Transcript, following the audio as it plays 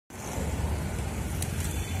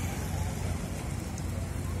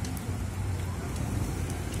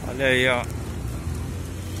Olha aí, ó.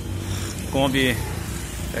 Kombi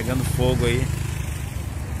pegando fogo aí.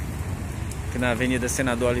 Aqui na Avenida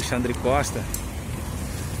Senador Alexandre Costa.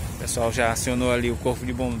 O pessoal já acionou ali o corpo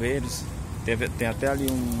de bombeiros. Tem até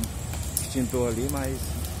ali um extintor ali, mas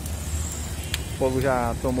o fogo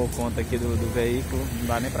já tomou conta aqui do veículo. Não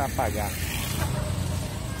dá nem para apagar.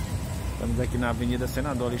 Estamos aqui na Avenida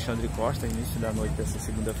Senador Alexandre Costa, início da noite dessa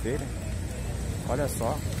segunda-feira. Olha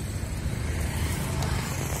só.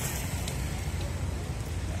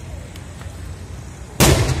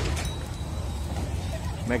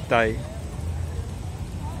 Como é que tá aí?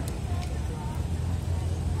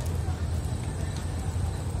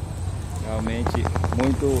 Realmente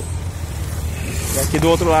muito. E aqui do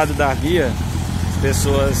outro lado da via, as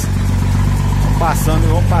pessoas vão passando e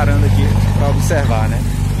vão parando aqui para observar, né?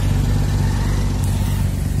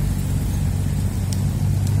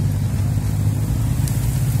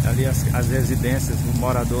 Ali as residências do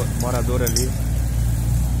morador ali.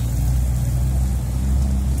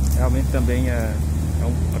 Realmente também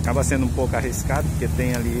acaba sendo um pouco arriscado, porque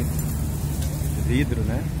tem ali vidro,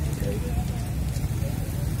 né?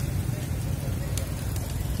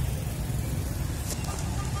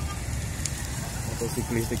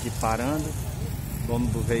 Motociclista aqui parando. O dono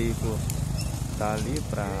do veículo tá ali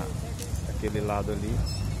para aquele lado ali.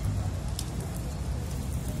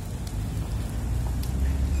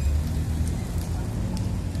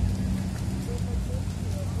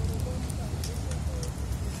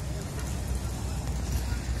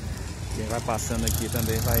 Quem vai passando aqui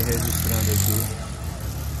também vai registrando aqui.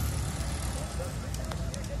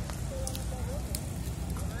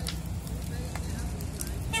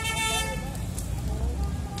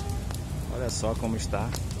 Olha só como está.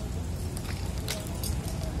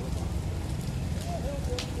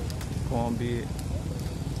 Kombi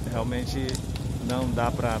realmente não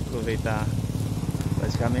dá para aproveitar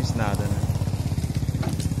praticamente nada, né?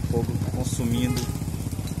 Fogo consumindo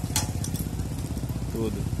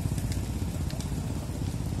tudo.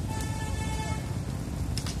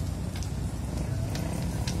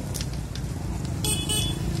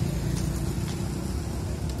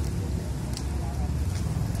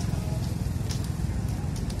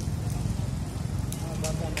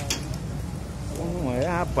 Não é,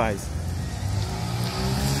 rapaz.